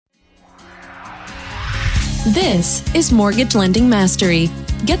This is Mortgage Lending Mastery.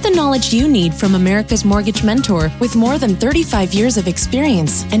 Get the knowledge you need from America's mortgage mentor with more than 35 years of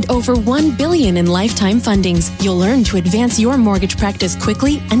experience and over $1 billion in lifetime fundings. You'll learn to advance your mortgage practice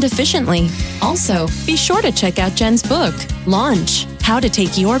quickly and efficiently. Also, be sure to check out Jen's book, Launch: How to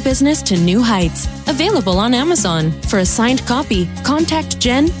Take Your Business to New Heights. Available on Amazon. For a signed copy, contact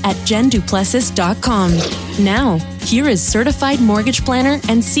Jen at jenduplessis.com. Now, here is certified mortgage planner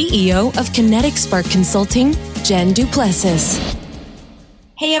and CEO of Kinetic Spark Consulting, Jen Duplessis.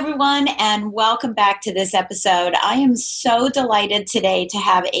 Hey everyone, and welcome back to this episode. I am so delighted today to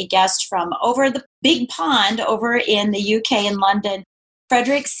have a guest from over the big pond over in the UK in London,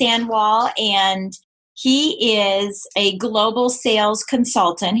 Frederick Sandwall, and he is a global sales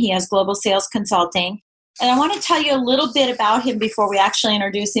consultant. He has global sales consulting. And I want to tell you a little bit about him before we actually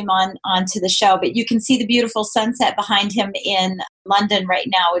introduce him onto the show. But you can see the beautiful sunset behind him in London right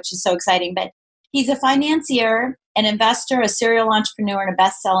now, which is so exciting. But he's a financier, an investor, a serial entrepreneur, and a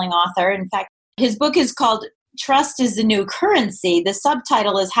best-selling author. In fact, his book is called Trust is the New Currency. The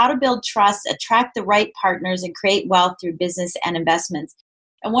subtitle is How to Build Trust, Attract the Right Partners, and Create Wealth Through Business and Investments.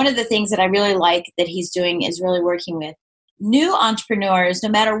 And one of the things that I really like that he's doing is really working with new entrepreneurs, no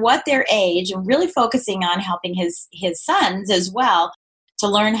matter what their age, and really focusing on helping his sons as well to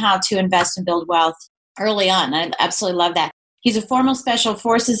learn how to invest and build wealth early on. I absolutely love that. He's a former special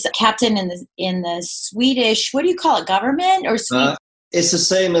forces captain in the Swedish, what do you call it, government or Swedish? It's the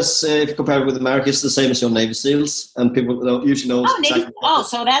same as, if you compare it with America, it's the same as your Navy SEALs, and people don't usually know.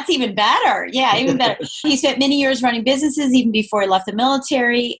 So that's even better. Yeah, even better. He spent many years running businesses even before he left the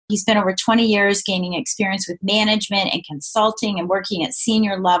military. He spent over 20 years gaining experience with management and consulting and working at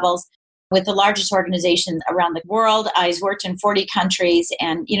senior levels with the largest organizations around the world. He's worked in 40 countries,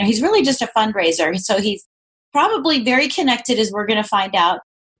 and he's really just a fundraiser. So he's probably very connected, as we're going to find out,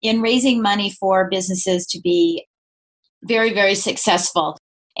 in raising money for businesses to be very, very successful.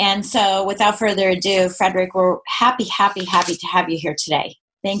 And so without further ado, Frederick, we're happy to have you here today.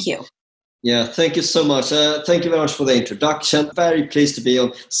 Thank you. Yeah, thank you so much. Thank you very much for the introduction. Very pleased to be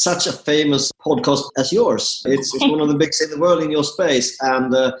on such a famous podcast as yours. It's one of the biggest in the world in your space,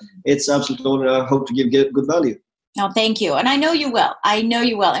 and it's absolutely an honor. I hope to give good value. Oh, thank you. And I know you will.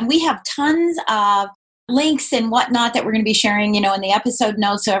 And we have tons of links and whatnot that we're going to be sharing, in the episode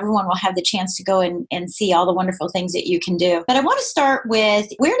notes, so everyone will have the chance to go and see all the wonderful things that you can do. But I want to start with,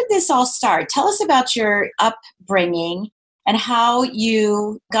 where did this all start? Tell us about your upbringing and how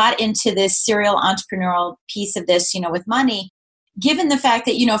you got into this serial entrepreneurial piece of this, with money, given the fact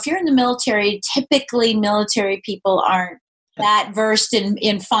that, if you're in the military, typically military people aren't that versed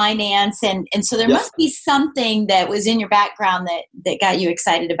in finance. And so there must be something that was in your background that got you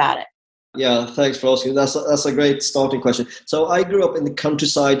excited about it. Yeah, thanks for asking. That's a great starting question. So I grew up in the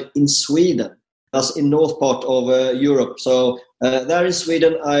countryside in Sweden. That's in north part of Europe. So there in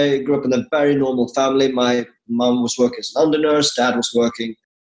Sweden, I grew up in a very normal family. My mom was working as an under nurse. Dad was working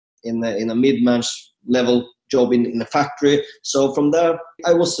in a mid-managed level job in a factory. So from there,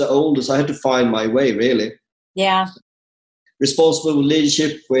 I was the oldest. I had to find my way, really. Yeah. Responsible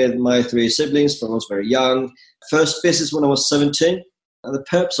leadership with my 3 siblings when I was very young. First business when I was 17. And the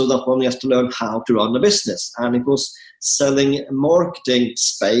purpose of that one is to learn how to run a business. And it was selling marketing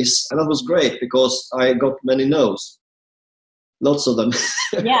space. And that was great because I got many no's. Lots of them.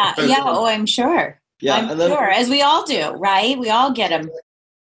 Yeah. Oh, I'm sure. Yeah, I'm sure. As we all do, right? We all get them.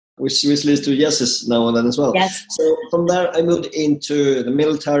 Which leads to yeses now and then as well. Yes. So from there, I moved into the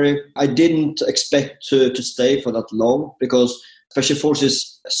military. I didn't expect to stay for that long because Special Forces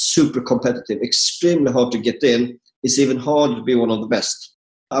is super competitive, extremely hard to get in. It's even harder to be one of the best.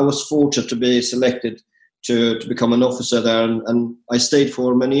 I was fortunate to be selected to become an officer there, and I stayed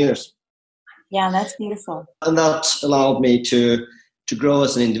for many years. Yeah, that's beautiful. And that allowed me to grow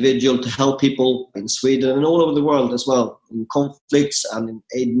as an individual, to help people in Sweden and all over the world as well, in conflicts and in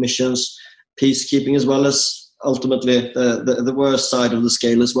aid missions, peacekeeping, as well as ultimately the worst side of the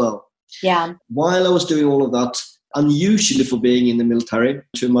scale as well. Yeah. While I was doing all of that, unusually for being in the military,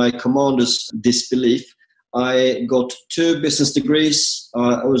 to my commander's disbelief, I got 2 business degrees.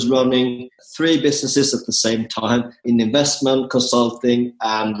 I was running 3 businesses at the same time in investment, consulting,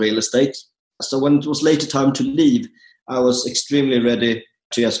 and real estate. So when it was later time to leave, I was extremely ready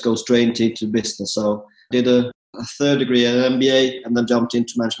to just go straight into business. So I did a 3rd degree, an MBA, and then jumped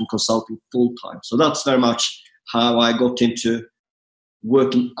into management consulting full time. So that's very much how I got into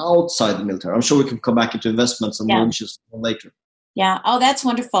working outside the military. I'm sure we can come back into investments and launches later. Yeah. Oh, that's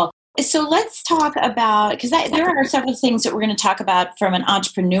wonderful. So let's talk about, because there are several things that we're going to talk about from an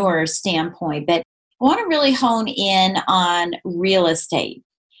entrepreneur standpoint, but I want to really hone in on real estate.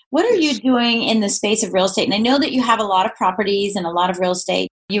 What are you doing in the space of real estate? And I know that you have a lot of properties and a lot of real estate.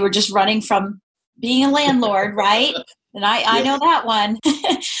 You were just running from being a landlord, right? And I know that one.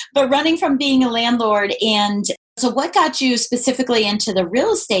 But running from being a landlord. And so what got you specifically into the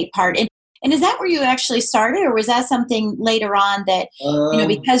real estate part? And is that where you actually started, or was that something later on that,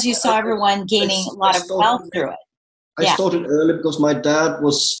 because you saw everyone gaining a lot of wealth through it? I started early because my dad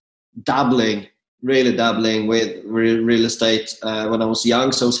was really dabbling with real estate when I was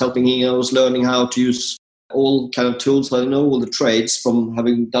young. So I was helping him. I was learning how to use all kind of tools. I know all the trades from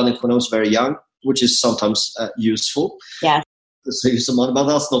having done it when I was very young, which is sometimes useful. Yeah. To save some money, but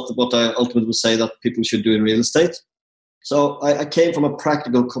that's not what I ultimately would say that people should do in real estate. So I came from a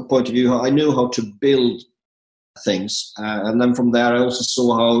practical point of view. I knew how to build things. And then from there, I also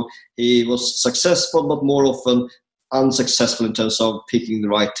saw how he was successful, but more often unsuccessful in terms of picking the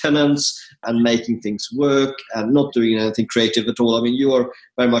right tenants and making things work and not doing anything creative at all. I mean, you are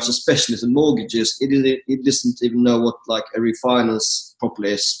very much a specialist in mortgages. It doesn't even know what like a refinance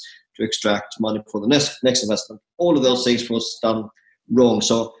properly is to extract money for the next investment. All of those things was done wrong.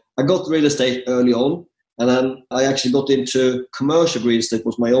 So I got real estate early on, and then I actually got into commercial real estate.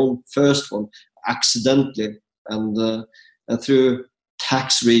 Was my own first one, accidentally. And through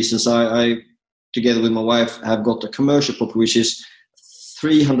tax reasons, I together with my wife, have got a commercial property, which is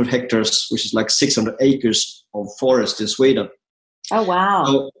 300 hectares, which is like 600 acres of forest in Sweden. Oh, wow.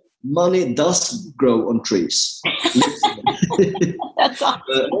 So money does grow on trees. That's awesome.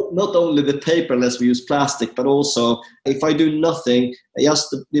 Not only the paper, unless we use plastic, but also if I do nothing,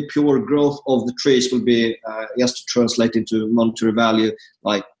 just the pure growth of the trees will be, just to translate into monetary value,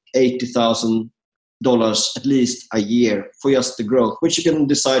 like $80,000 at least a year for just the growth, which you can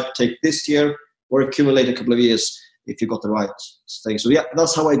decide to take this year or accumulate a couple of years if you got the right thing. So yeah,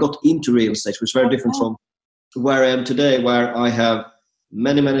 that's how I got into real estate, which is very different from where I am today, where I have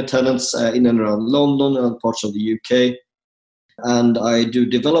many tenants in and around London and parts of the UK. And I do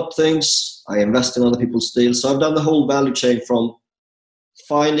develop things. I invest in other people's deals. So I've done the whole value chain from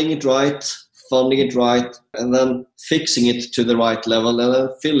finding it right, funding it right, and then fixing it to the right level, and then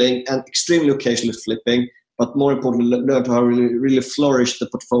filling and extremely occasionally flipping. But more importantly, learn how to really flourish the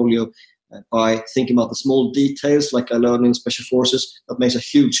portfolio by thinking about the small details, like I learned in Special Forces, that makes a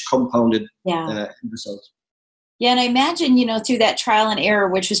huge compounded result. Yeah, and I imagine, through that trial and error,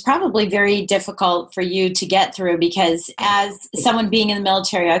 which was probably very difficult for you to get through, because as someone being in the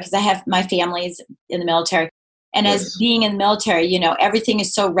military, because I have my family's in the military, and as being in the military, everything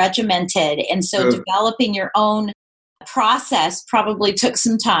is so regimented. And so developing your own process probably took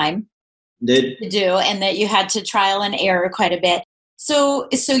some time to do, and that you had to trial and error quite a bit. So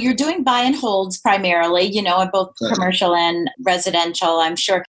you're doing buy and holds primarily, in both commercial and residential, I'm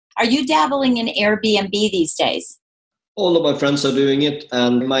sure. Are you dabbling in Airbnb these days? All of my friends are doing it,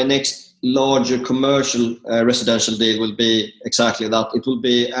 and my next larger commercial residential deal will be exactly that. It will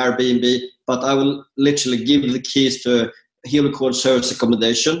be Airbnb, but I will literally give the keys to, here we call it service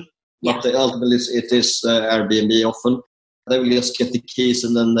accommodation, but ultimately it is Airbnb often. They will just get the keys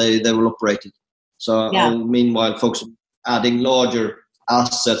and then they will operate it. So I'll meanwhile focus on adding larger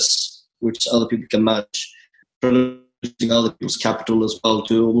assets which other people can manage, using other people's capital as well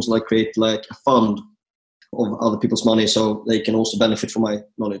to almost like create like a fund of other people's money so they can also benefit from my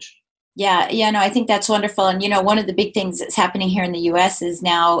knowledge. Yeah, I think that's wonderful. And, one of the big things that's happening here in the U.S. is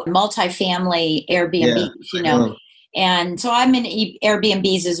now multifamily Airbnb, And so I'm in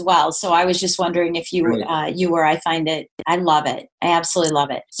Airbnbs as well. So I was just wondering if you were. I find it, I love it. I absolutely love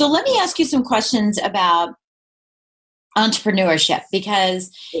it. So let me ask you some questions about entrepreneurship,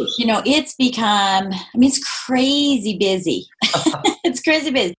 because it's become, it's crazy busy. It's crazy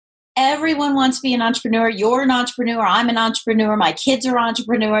busy. Everyone wants to be an entrepreneur. You're an entrepreneur. I'm an entrepreneur. My kids are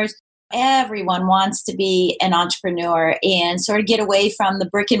entrepreneurs. Everyone wants to be an entrepreneur and sort of get away from the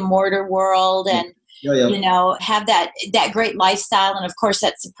brick and mortar world and have that great lifestyle. And of course,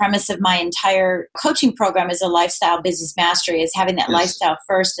 that's the premise of my entire coaching program is a lifestyle business mastery, is having that lifestyle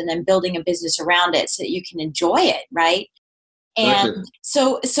first and then building a business around it so that you can enjoy it, right? And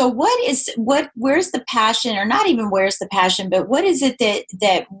so where's the passion, or not even where's the passion, but what is it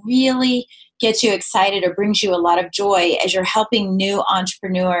that really gets you excited or brings you a lot of joy as you're helping new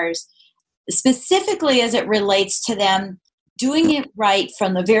entrepreneurs, specifically as it relates to them doing it right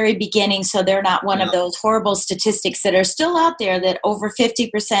from the very beginning, so they're not one of those horrible statistics that are still out there that over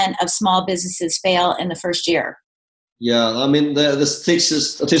 50% of small businesses fail in the first year? Yeah, I mean, the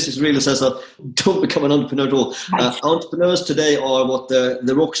statistics really says that don't become an entrepreneur at all. Entrepreneurs today are what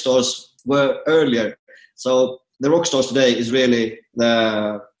the rock stars were earlier. So the rock stars today is really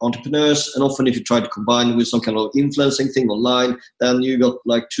the entrepreneurs, and often if you try to combine it with some kind of influencing thing online, then you got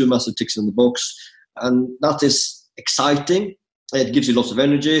like 2 massive ticks in the box, and that is exciting. It gives you lots of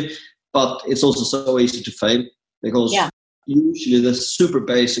energy, but it's also so easy to fail because usually the super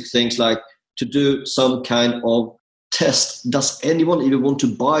basic things like to do some kind of test. Does anyone even want to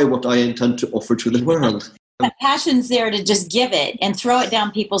buy what I intend to offer to the world? The passion's there to just give it and throw it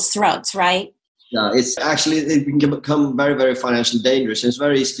down people's throats, right? Yeah, it can become very, very financially dangerous. It's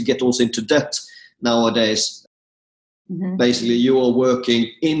very easy to get also into debt nowadays. Mm-hmm. Basically, you are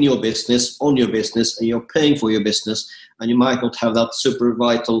working in your business, on your business, and you're paying for your business, and you might not have that super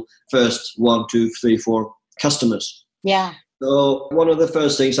vital first 1, 2, 3, 4 customers. Yeah. So one of the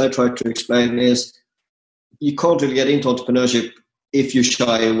first things I try to explain is you can't really get into entrepreneurship if you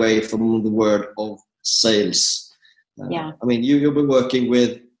shy away from the word of sales. I mean, you've been working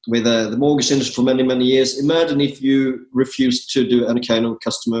with the mortgage industry for many, many years. Imagine if you refused to do any kind of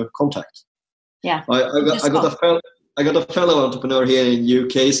customer contact. Yeah. I got a fellow entrepreneur here in the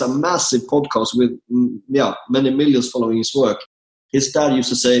UK. It's a massive podcast with many millions following his work. His dad used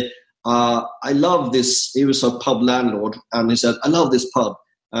to say, I love this. He was a pub landlord, and he said, I love this pub.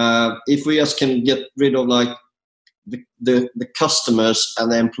 If we just can get rid of like the customers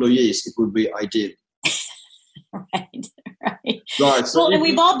and the employees, it would be ideal. Right. So and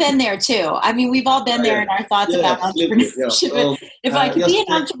we've all been there too. I mean, we've all been there in our thoughts about entrepreneurship. Yeah. If I could be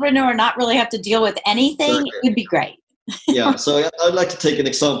an entrepreneur and not really have to deal with anything, it would be great. So I'd like to take an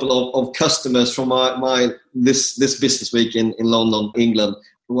example of customers from this business week in London, England,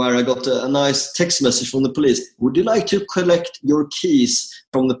 where I got a nice text message from the police. Would you like to collect your keys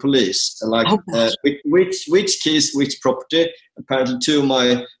from the police? Which keys, which property? Apparently 2 of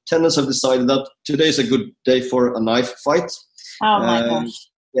my tenants have decided that today is a good day for a knife fight. Oh my gosh.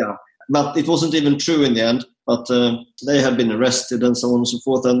 Yeah, but it wasn't even true in the end. But they had been arrested and so on and so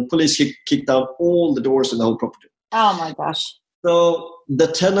forth. And police kicked out all the doors in the whole property. Oh my gosh. So the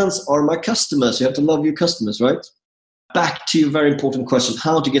tenants are my customers. You have to love your customers, right? Back to your very important question,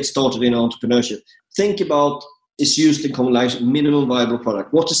 how to get started in entrepreneurship. Think about, it's used in common language, minimum viable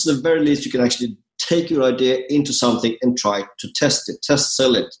product. What is the very least you can actually take your idea into something and try to test it,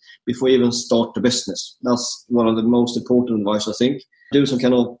 sell it before you even start the business. That's one of the most important advice, I think. Do some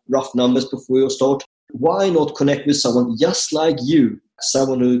kind of rough numbers before you start. Why not connect with someone just like you?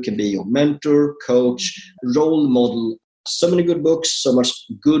 Someone who can be your mentor, coach, role model. So many good books, so much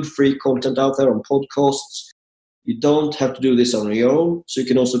good free content out there on podcasts. You don't have to do this on your own. So you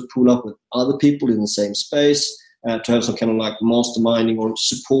can also pull up with other people in the same space to have some kind of like masterminding or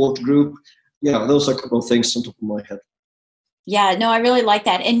support group. Yeah, those are a couple of things on top of my head. Yeah, no, I really like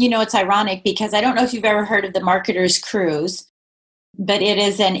that. And, it's ironic because I don't know if you've ever heard of the Marketer's Cruise, but it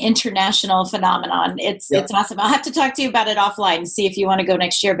is an international phenomenon. It's awesome. I'll have to talk to you about it offline and see if you want to go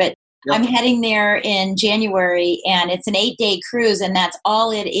next year. But I'm heading there in January, and it's an 8-day cruise, and that's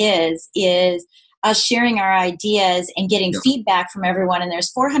all it is us sharing our ideas and getting feedback from everyone. And there's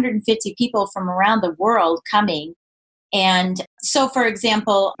 450 people from around the world coming. And so, for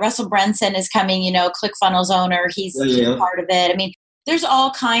example, Russell Brunson is coming, ClickFunnels owner. He's part of it. I mean, there's all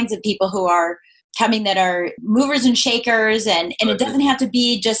kinds of people who are coming that are movers and shakers. And it doesn't have to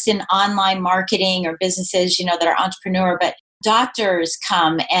be just in online marketing or businesses, that are entrepreneur, but doctors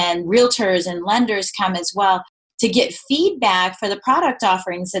come and realtors and lenders come as well to get feedback for the product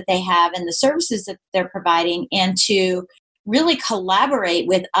offerings that they have and the services that they're providing, and to really collaborate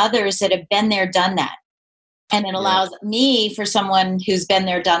with others that have been there, done that. And it allows me, for someone who's been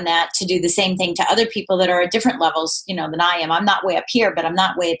there, done that, to do the same thing to other people that are at different levels, than I am. I'm not way up here, but I'm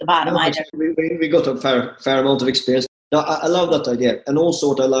not way at the bottom either. We got a fair amount of experience. Now, I love that idea. And also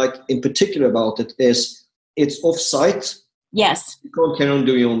what I like in particular about it is it's off-site. Yes. You can't carry on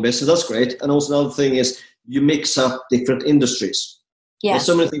doing your own business. That's great. And also another thing is you mix up different industries. Yes. There's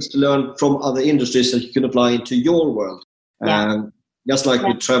so many things to learn from other industries that you can apply into your world. Just like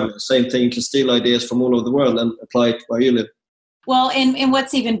with travel, same thing. You can steal ideas from all over the world and apply it where you live. Well, and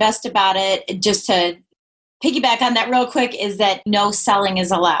what's even best about it, just to piggyback on that real quick, is that no selling is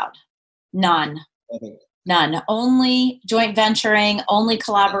allowed. None. None. Only joint venturing, only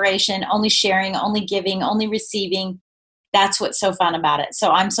collaboration, only sharing, only giving, only receiving. That's what's so fun about it. So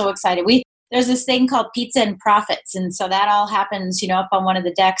I'm so excited. There's this thing called Pizza and Profits. And so that all happens, up on one of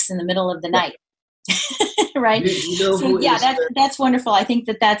the decks in the middle of the night. Right. So yeah, that's wonderful. I think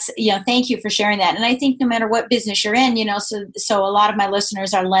that's, thank you for sharing that. And I think no matter what business you're in, so a lot of my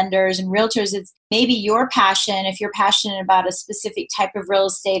listeners are lenders and realtors. It's maybe your passion. If you're passionate about a specific type of real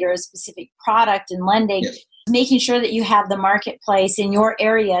estate or a specific product in lending, yes, making sure that you have the marketplace in your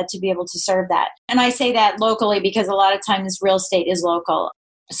area to be able to serve that. And I say that locally because a lot of times real estate is local.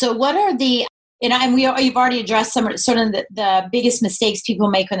 So what are you've already addressed some sort of the biggest mistakes people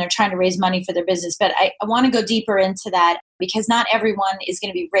make when they're trying to raise money for their business. But I want to go deeper into that because not everyone is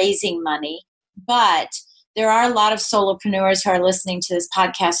going to be raising money, but there are a lot of solopreneurs who are listening to this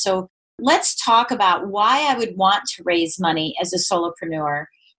podcast. So let's talk about why I would want to raise money as a solopreneur,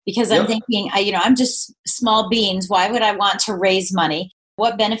 because I'm thinking, I'm just small beans. Why would I want to raise money?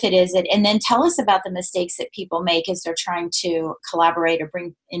 What benefit is it? And then tell us about the mistakes that people make as they're trying to collaborate or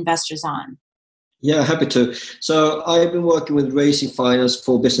bring investors on. Yeah, happy to. So I've been working with raising finance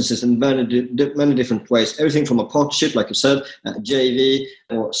for businesses in many different ways. Everything from a partnership, like you said, JV,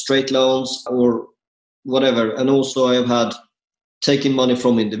 or straight loans, or whatever. And also I have had taking money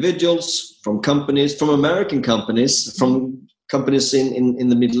from individuals, from companies, from American companies, from companies in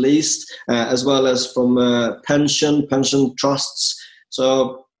the Middle East, as well as from pension trusts.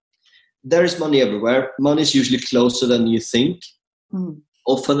 So there is money everywhere. Money is usually closer than you think. Mm.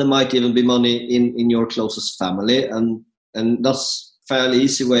 Often there might even be money in your closest family, and that's a fairly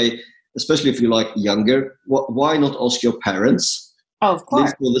easy way, especially if you're like younger. Why not ask your parents? Oh, of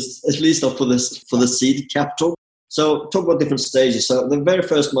course. At least for the seed capital. So talk about different stages. So the very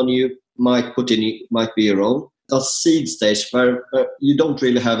first money you might put in might be your own. That's seed stage where you don't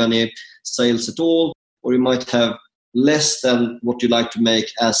really have any sales at all, or you might have less than what you like to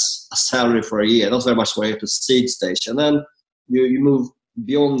make as a salary for a year. That's very much where you're at the seed stage, and then you move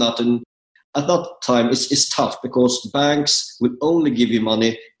beyond that. And at that time it's tough because banks will only give you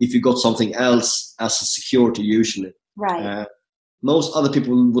money if you got something else as a security usually. Right. Most other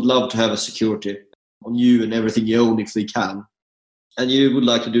people would love to have a security on you and everything you own if they can, and you would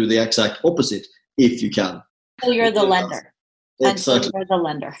like to do the exact opposite if you can. So you're the lender. Exactly. You're the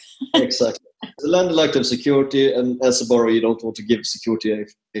lender. Exactly. The lender like to have security, and as a borrower you don't want to give security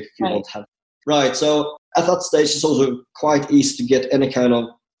if you don't have. Right. So at that stage, it's also quite easy to get any kind of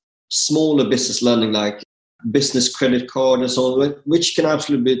smaller business lending, like business credit card and so on, which can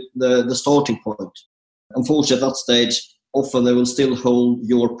actually be the starting point. Unfortunately, at that stage, often they will still hold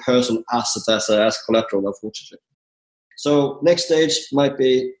your personal asset as collateral, unfortunately. So next stage might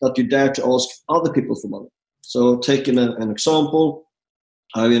be that you dare to ask other people for money. So taking an example,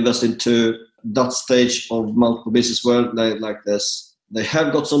 I've invested into that stage of multiple business world like this. They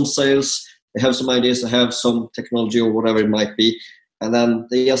have got some sales, they have some ideas, they have some technology or whatever it might be, and then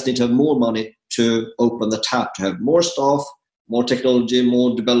they just need to have more money to open the tap, to have more staff, more technology,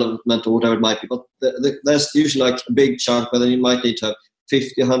 more development or whatever it might be. But there's usually like a big chunk, but then you might need to have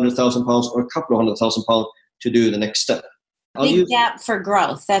 50, 100,000 pounds or a couple of £100,000 to do the next step. Big gap for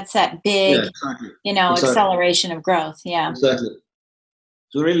growth. That's that big, exactly. acceleration of growth. Yeah. Exactly.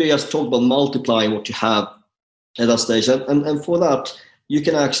 So really just talk about multiplying what you have at that stage. And for that, you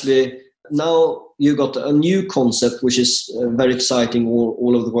can actually, now you got a new concept, which is very exciting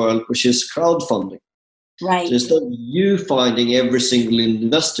all over the world, which is crowdfunding. Right. So instead of you finding every single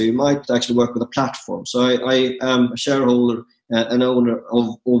investor, you might actually work with a platform. So I am a shareholder and owner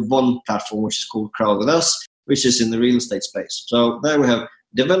of one platform, which is called Crowd With Us, which is in the real estate space. So there we have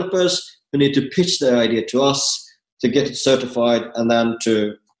developers who need to pitch their idea to us to get it certified and then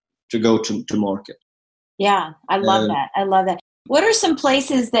to go to market. Yeah, I love that. I love that. What are some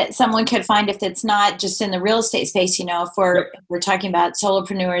places that someone could find if it's not just in the real estate space, if we're talking about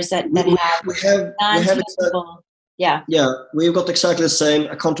solopreneurs that have non-tangible. Yeah, we've got exactly the same.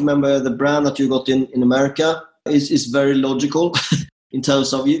 I can't remember the brand that you got in America. It's very logical in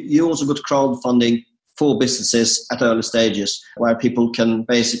terms of you also got crowdfunding for businesses at early stages where people can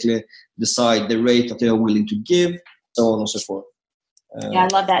basically decide the rate that they are willing to give, so on and so forth. I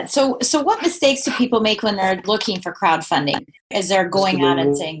love that. So what mistakes do people make when they're looking for crowdfunding as they're going out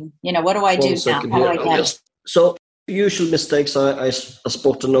and saying, what do I do now? How do I get it? So usual mistakes I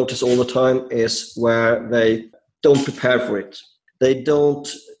spot and notice all the time is where they don't prepare for it. They don't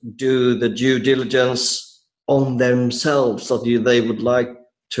do the due diligence on themselves that they would like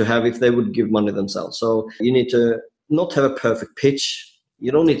to have if they would give money themselves. So you need to not have a perfect pitch.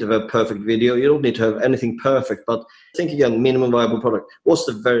 You don't need to have a perfect video. You don't need to have anything perfect. But think again, minimum viable product. What's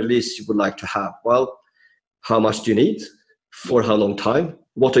the very least you would like to have? Well, how much do you need? For how long time?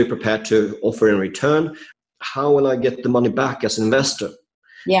 What are you prepared to offer in return? How will I get the money back as an investor?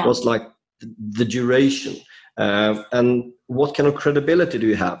 Yeah. What's like the duration? And what kind of credibility do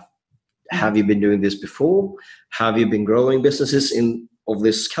you have? Have you been doing this before? Have you been growing businesses of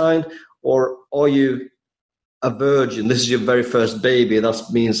this kind? Or are you a virgin? This is your very first baby. That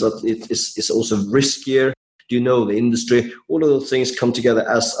means that it's also riskier. Do you know the industry? All of those things come together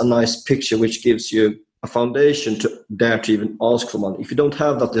as a nice picture, which gives you a foundation to dare to even ask for money. If you don't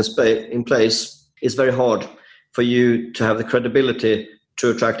have that in place, it's very hard for you to have the credibility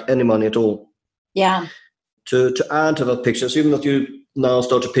to attract any money at all. Yeah. To add to that picture, assuming that you now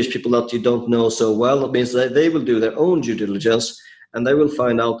start to pitch people that you don't know so well, that means that they will do their own due diligence and they will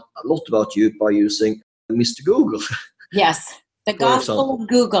find out a lot about you by using Mr. Google. Yes, the gospel of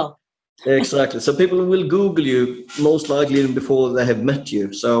Google. Exactly. So people will Google you most likely even before they have met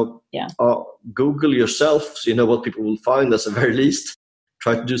you. So Google yourself so you know what people will find at the very least.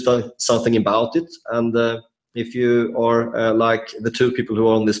 Try to do something about it. And if you are like the two people who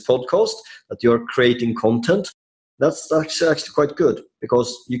are on this podcast, that you're creating content, that's actually quite good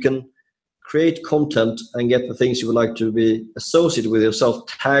because you can create content and get the things you would like to be associated with yourself,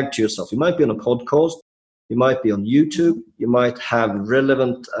 tagged to yourself. You might be on a podcast, you might be on YouTube, you might have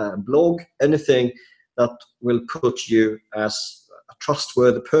relevant blog, anything that will put you as a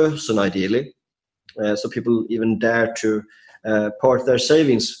trustworthy person, ideally. So people even dare to part their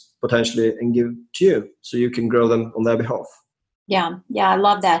savings potentially and give to you so you can grow them on their behalf. Yeah, I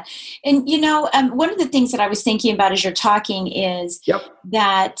love that. And, one of the things that I was thinking about as you're talking is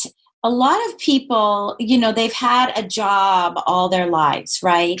that a lot of people, they've had a job all their lives,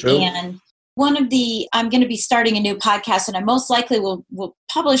 right? True. And I'm going to be starting a new podcast, and I most likely will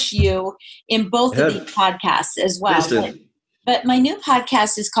publish you in both of these podcasts as well. But my new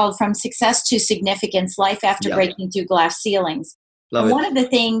podcast is called From Success to Significance, Life After Breaking Through Glass Ceilings. One of the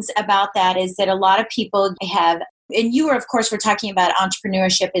things about that is that a lot of people have, and you of course, we're talking about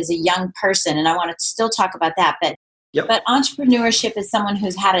entrepreneurship as a young person, and I want to still talk about that, but entrepreneurship is someone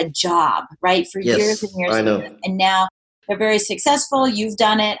who's had a job, right, for years and years. I know. And now they're very successful. You've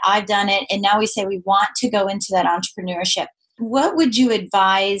done it. I've done it. And now we say we want to go into that entrepreneurship. What would you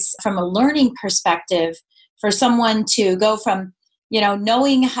advise from a learning perspective for someone to go from,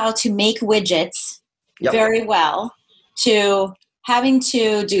 knowing how to make widgets very well to having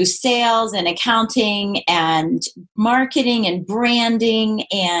to do sales and accounting and marketing and branding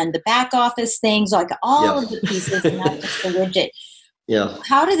and the back office things, like all of the pieces, and not just the widget. Yeah.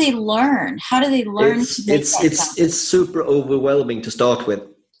 How do they learn? How do they learn to make it's super overwhelming to start with.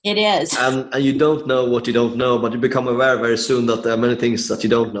 It is. And you don't know what you don't know, but you become aware very soon that there are many things that you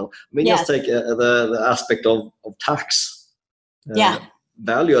don't know. I mean, just take the aspect of tax.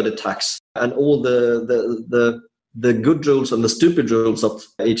 Value-added tax and all the good rules and the stupid rules that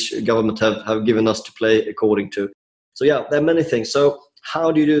each government have given us to play according to. So there are many things. So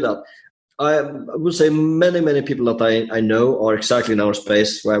how do you do that? I would say many people that I know are exactly in our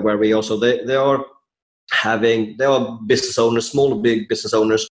space where we also, they are business owners, small or big business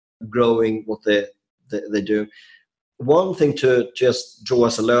owners, growing what they do. One thing to just draw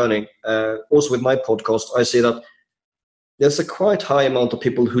as a learning, also with my podcast, I see that there's a quite high amount of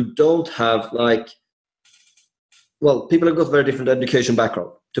people who don't have people have got very different education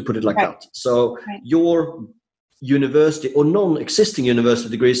background, to put it like that. So your university or non-existing university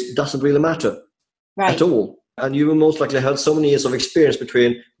degrees doesn't really matter at all. And you will most likely have so many years of experience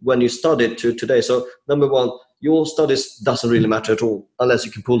between when you studied to today. So number one, your studies doesn't really matter at all unless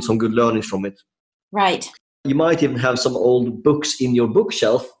you can pull some good learnings from it. Right. You might even have some old books in your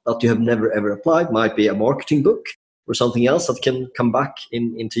bookshelf that you have never ever applied. Might be a marketing book or something else that can come back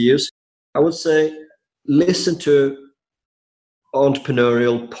into use. I would say listen to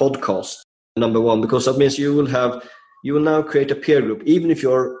entrepreneurial podcasts, number one, because that means you will now create a peer group. Even if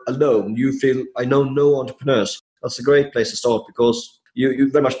you're alone, you feel, I know no entrepreneurs. That's a great place to start because you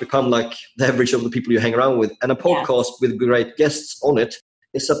very much become like the average of the people you hang around with. And a podcast with great guests on it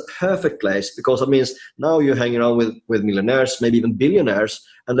is a perfect place because that means now you're hanging around with millionaires, maybe even billionaires,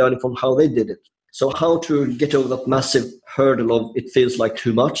 and learning from how they did it. So how to get over that massive hurdle of it feels like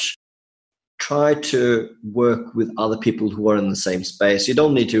too much. Try to work with other people who are in the same space. You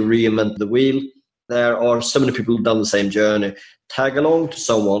don't need to reinvent the wheel. There are so many people who've done the same journey. Tag along to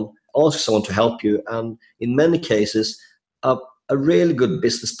someone, ask someone to help you. And in many cases, a really good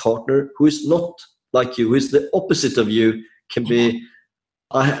business partner who is not like you, who is the opposite of you, can be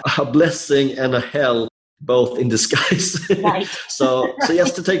a blessing and a hell, both in disguise. Right. So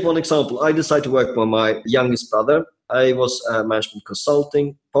just to take one example, I decided to work with my youngest brother. I was a management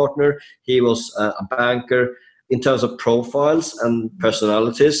consulting partner. He was a banker. In terms of profiles and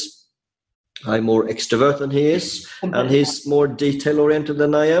personalities, I'm more extrovert than he is, and he's more detail-oriented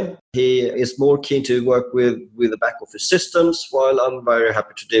than I am. He is more keen to work with the back office systems, while I'm very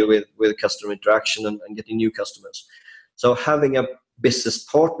happy to deal with customer interaction and getting new customers. So having a business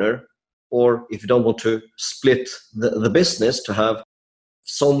partner, or if you don't want to split the business, to have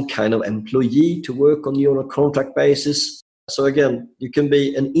some kind of employee to work on you on a contract basis. So again, you can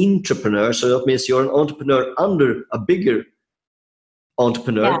be an entrepreneur, so that means you're an entrepreneur under a bigger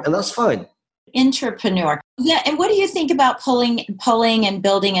entrepreneur, and that's fine. Entrepreneur. Yeah, and what do you think about pulling and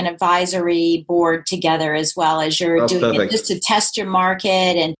building an advisory board together as well as you're doing it, just to test your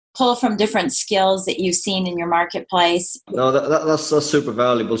market and pull from different skills that you've seen in your marketplace? No, that's super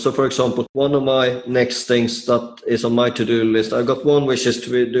valuable. So, for example, one of my next things that is on my to-do list, I've got one which is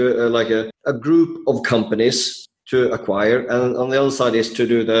to do like a group of companies to acquire, and on the other side is to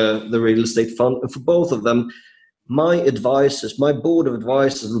do the real estate fund. And for both of them, my board of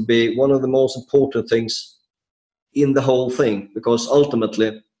advisors will be one of the most important things in the whole thing, because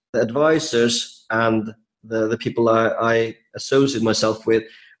ultimately the advisors and the people I associate myself with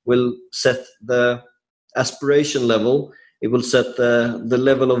will set the aspiration level. It will set the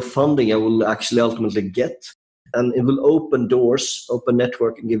level of funding I will actually ultimately get, and it will open doors, open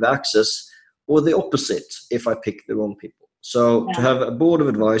network, and give access, or the opposite if I pick the wrong people. So to have a board of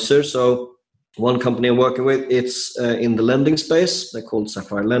advisors, so one company I'm working with, it's in the lending space. They're called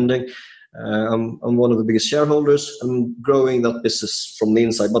Sapphire Lending. I'm one of the biggest shareholders. I'm growing that business from the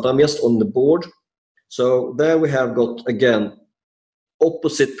inside, but I'm just on the board. So there we have got, again,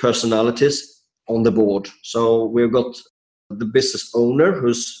 opposite personalities on the board. So we've got the business owner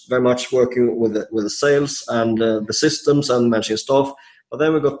who's very much working with the sales and the systems and managing staff. But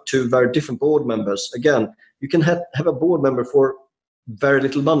then we've got two very different board members. Again, you can have a board member for very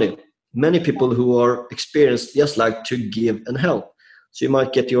little money. Many people who are experienced just like to give and help. So you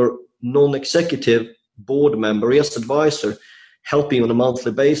might get your non-executive board member, just advisor, helping you on a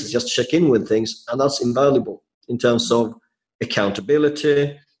monthly basis, just check in with things. And that's invaluable in terms of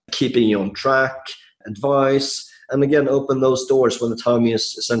accountability, keeping you on track, advice, and again, open those doors when the timing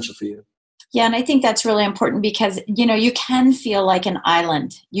is essential for you. Yeah, and I think that's really important because, you can feel like an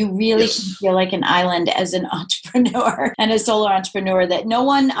island. You really can feel like an island as an entrepreneur and a solo entrepreneur, that no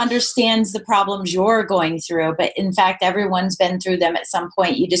one understands the problems you're going through. But in fact, everyone's been through them at some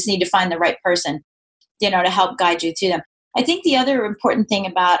point. You just need to find the right person, to help guide you through them. I think the other important thing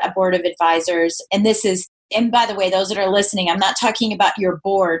about a board of advisors, and by the way, those that are listening, I'm not talking about your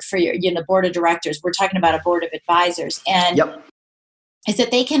board for your, board of directors. We're talking about a board of advisors. And is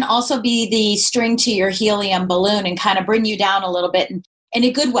that they can also be the string to your helium balloon and kind of bring you down a little bit in a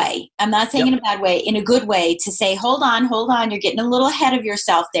good way. I'm not saying in a bad way, in a good way, to say, hold on, you're getting a little ahead of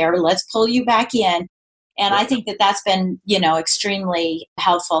yourself there. Let's pull you back in. And I think that that's been, extremely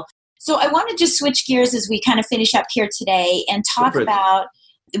helpful. So I want to just switch gears as we kind of finish up here today and talk about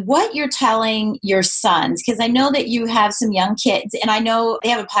what you're telling your sons, because I know that you have some young kids, and I know they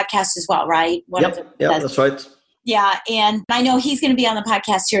have a podcast as well, right? That's right. Yeah, and I know he's going to be on the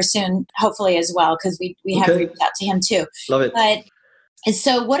podcast here soon, hopefully as well, because we have reached out to him too. Love it. But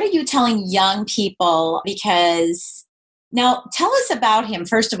so what are you telling young people? Because now tell us about him.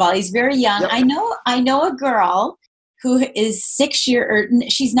 First of all, he's very young. Yep. I know a girl who is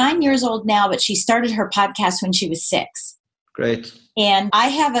she's 9 years old now, but she started her podcast when she was 6. Great. And I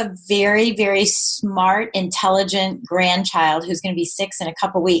have a very, very smart, intelligent grandchild who's going to be 6 in a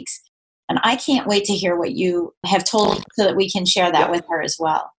couple weeks. And I can't wait to hear what you have told so that we can share that with her as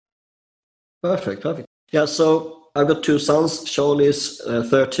well. Perfect. Yeah, so I've got 2 sons. Charlie is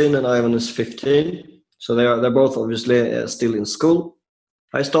 13 and Ivan is 15. So they're both obviously still in school.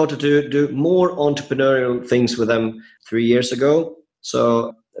 I started to do more entrepreneurial things with them 3 years ago.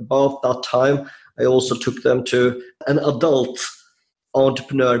 So about that time, I also took them to an adult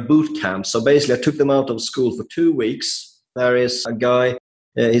entrepreneur boot camp. So basically, I took them out of school for 2 weeks. There is a guy.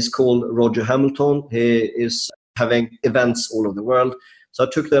 He's called Roger Hamilton. He is having events all over the world. So I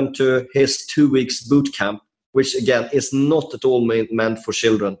took them to his 2 weeks boot camp, which again is not at all meant for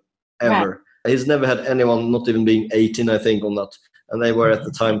children ever. Right. He's never had anyone, not even being 18, I think, on that. And they were at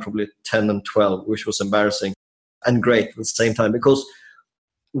the time probably 10 and 12, which was embarrassing and great at the same time. Because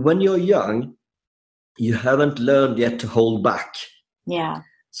when you're young, you haven't learned yet to hold back. Yeah.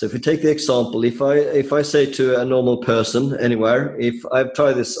 So if you take the example, if I say to a normal person anywhere, if I've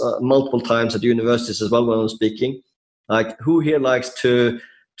tried this multiple times at universities as well when I'm speaking, like who here likes to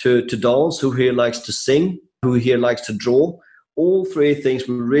dance, who here likes to sing, who here likes to draw, all 3 things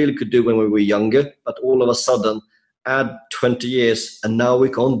we really could do when we were younger, but all of a sudden add 20 years and now we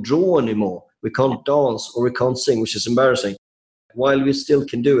can't draw anymore. We can't dance or we can't sing, which is embarrassing, while we still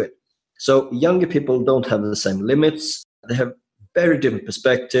can do it. So younger people don't have the same limits. They have very different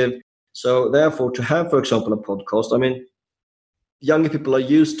perspective. So therefore, to have, for example, a podcast, I mean, younger people are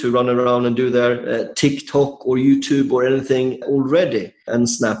used to run around and do their TikTok or YouTube or anything already, and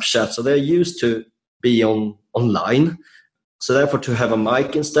Snapchat. So they're used to be online. So therefore, to have a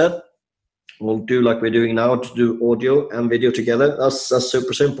mic instead, we'll do like we're doing now, to do audio and video together. That's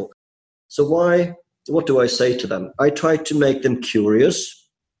super simple. So what do I say to them? I try to make them curious,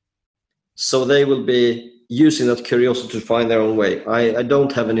 so they will be using that curiosity to find their own way. I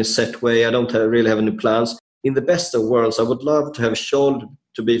don't have any set way. I don't really have any plans. In the best of worlds, I would love to have Charles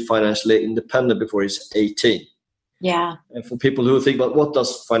to be financially independent before he's 18. Yeah. And for people who think about what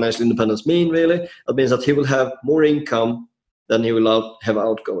does financial independence mean, really, it means that he will have more income than he will have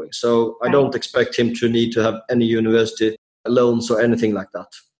outgoing. So I don't expect him to need to have any university loans or anything like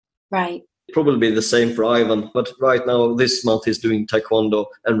that. Right. Probably the same for Ivan, but right now this month he's doing taekwondo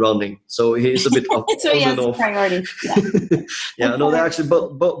and running, so he's a bit up so he has priorities. Yeah, no, they're actually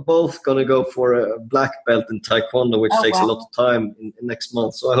both gonna go for a black belt in taekwondo, which takes a lot of time in next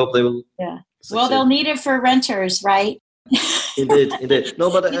month. So I hope they will. Yeah. Succeed. Well, they'll need it for renters, right? Indeed.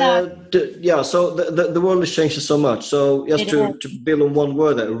 No, but So the world has changed so much. So just to build on one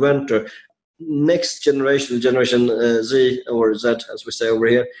word, renter. Next generation, Generation Z or Z, as we say over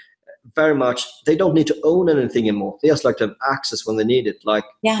here. Very much, they don't need to own anything anymore. They just like to have access when they need it. Like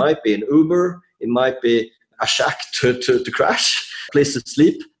it might be an Uber, it might be a shack to crash, place to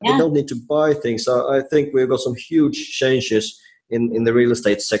sleep. They don't need to buy things. So I think we've got some huge changes in the real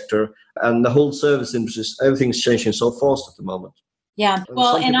estate sector, and the whole service industry. Everything's changing so fast at the moment. Yeah.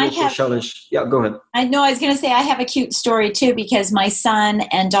 Well, and I have challenge. Yeah, go ahead. I know. I was going to say I have a cute story too, because my son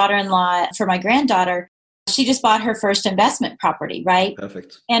and daughter-in-law for my granddaughter, she just bought her first investment property, right?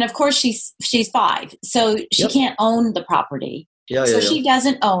 Perfect. And of course, she's 5, so she can't own the property. She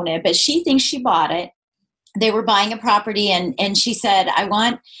doesn't own it, but she thinks she bought it. They were buying a property, and she said, "I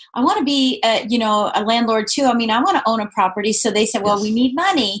want to be, a landlord too. I mean, I want to own a property." So they said, "Well, we need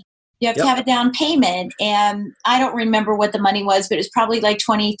money. You have to have a down payment." And I don't remember what the money was, but it was probably like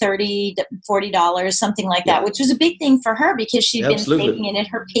 $20, $30, $40, something like that, which was a big thing for her because she'd been saving it in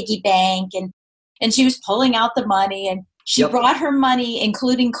her piggy bank and she was pulling out the money, and she brought her money,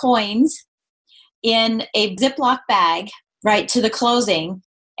 including coins, in a Ziploc bag, right, to the closing.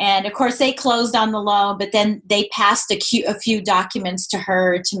 And of course, they closed on the loan, but then they passed a few documents to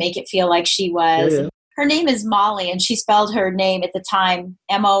her to make it feel like she was. Yeah. Her name is Molly, and she spelled her name at the time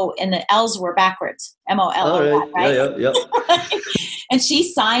M-O, and the L's were backwards. M-O-L-O-Y, right? Yeah. And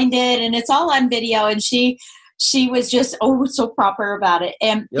she signed it, and it's all on video, and she was just so proper about it.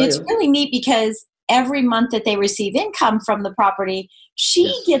 And it's really neat because every month that they receive income from the property,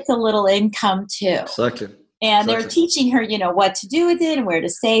 she gets a little income too. Exactly. And they're teaching her, what to do with it and where to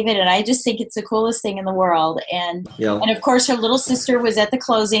save it. And I just think it's the coolest thing in the world. And and of course, her little sister was at the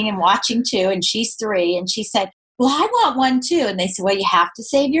closing and watching too. And she's 3. And she said, "Well, I want one too." And they said, "Well, you have to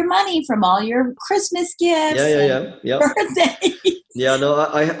save your money from all your Christmas gifts and birthdays." Yeah, no,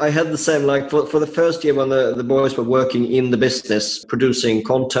 I had the same, like for the first year when the boys were working in the business, producing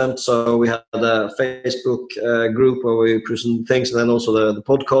content. So we had a Facebook group where we present things, and then also the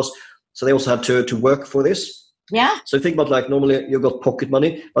podcast. So they also had to work for this. Yeah. So think about, like, normally you got pocket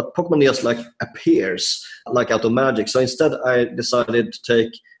money, but pocket money just like appears like out of magic. So instead I decided to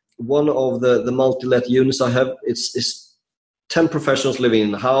take one of the multi-let units I have. It's 10 professionals living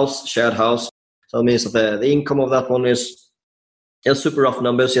in a house, shared house. So it means that the income of that one is super rough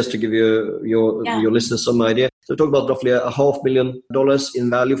numbers, just to give you your listeners some idea. So we talk about roughly $500,000 in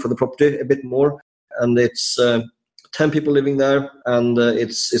value for the property, a bit more, and it's 10 people living there, and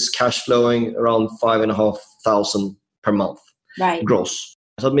it's cash flowing around $5,500 per month, gross.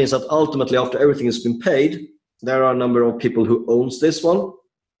 So that means that ultimately, after everything has been paid, there are a number of people who owns this one.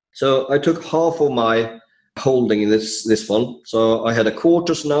 So I took half of my holding in this one. So I had a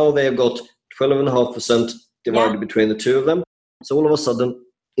quarter. So now they have got 12.5% divided between the two of them. So all of a sudden,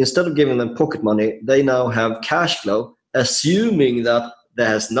 instead of giving them pocket money, they now have cash flow, assuming that there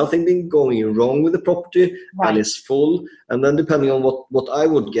has nothing been going wrong with the property and it's full. And then depending on what I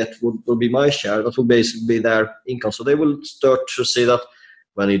would get will be my share. That will basically be their income. So they will start to see that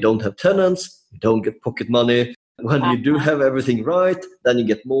when you don't have tenants, you don't get pocket money. When you do have everything right, then you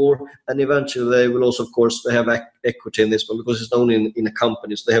get more. And eventually they will also, of course, they have equity in this one because it's owned in a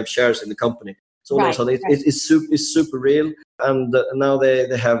company. So they have shares in the company. So all of a sudden it's super real. And now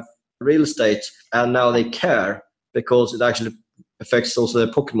they have real estate, and now they care because it actually affects also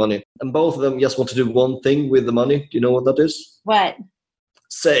their pocket money. And both of them just want to do one thing with the money. Do you know what that is? What?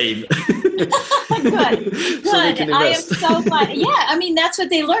 save. Good. So they can I am invest. so glad. Yeah, I mean, that's what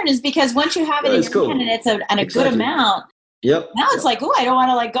they learn, is because once you have it in your hand and it's a good amount, now it's like, oh, I don't want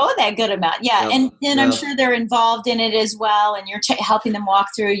to let go of that good amount. Yeah, and I'm sure they're involved in it as well, and you're helping them walk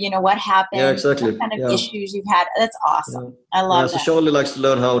through, what happened, exactly. what kind of issues you've had. That's awesome. I love that. So Charlie likes to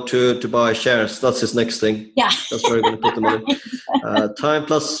learn how to buy shares. That's his next thing. Yeah. That's where we're going to put the money. Time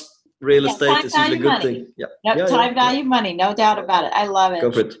plus real estate is usually a good thing. Time value money, no doubt about it. I love it.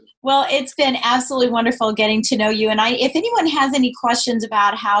 Go for it. Well, it's been absolutely wonderful getting to know you. And if anyone has any questions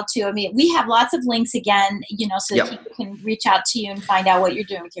about how to, we have lots of links again, so that people can reach out to you and find out what you're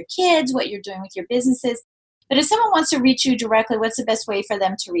doing with your kids, what you're doing with your businesses. But if someone wants to reach you directly, what's the best way for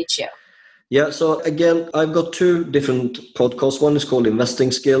them to reach you? Yeah. So again, I've got 2 different podcasts. One is called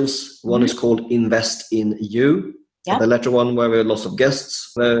Investing Skills. One is called Invest in You. Yep. The latter one, where we have lots of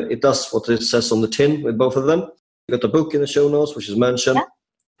guests. It does what it says on the tin with both of them. We've got a book in the show notes, which is mentioned. Yep.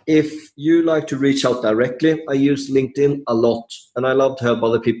 If you like to reach out directly, I use LinkedIn a lot, and I love to help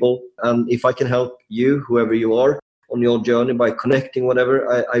other people. And if I can help you, whoever you are, on your journey by connecting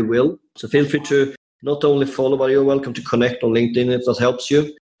whatever, I will. So feel free to not only follow, but you're welcome to connect on LinkedIn if that helps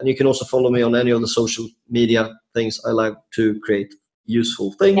you. And you can also follow me on any of the social media things. I like to create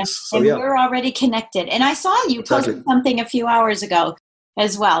useful things. Yes. So, and we're already connected. And I saw you posted something a few hours ago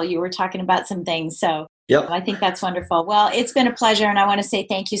as well. You were talking about some things. So I think that's wonderful. Well, it's been a pleasure. And I want to say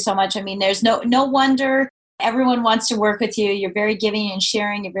thank you so much. There's no wonder everyone wants to work with you. You're very giving and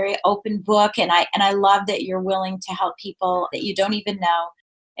sharing, a very open book. And I love that you're willing to help people that you don't even know.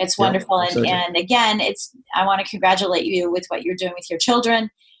 It's wonderful. And again, I want to congratulate you with what you're doing with your children.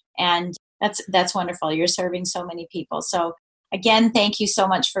 And that's wonderful. You're serving so many people. So again, thank you so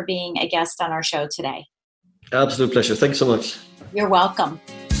much for being a guest on our show today. Absolute pleasure. Thanks so much. You're welcome.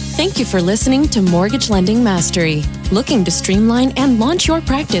 Thank you for listening to Mortgage Lending Mastery. Looking to streamline and launch your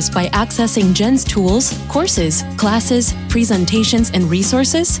practice by accessing Jen's tools, courses, classes, presentations, and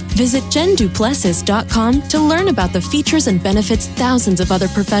resources? Visit jenduplessis.com to learn about the features and benefits thousands of other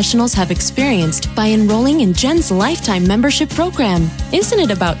professionals have experienced by enrolling in Jen's lifetime membership program. Isn't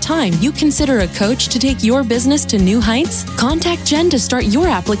it about time you consider a coach to take your business to new heights? Contact Jen to start your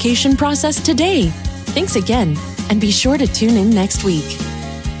application process today. Thanks again, and be sure to tune in next week.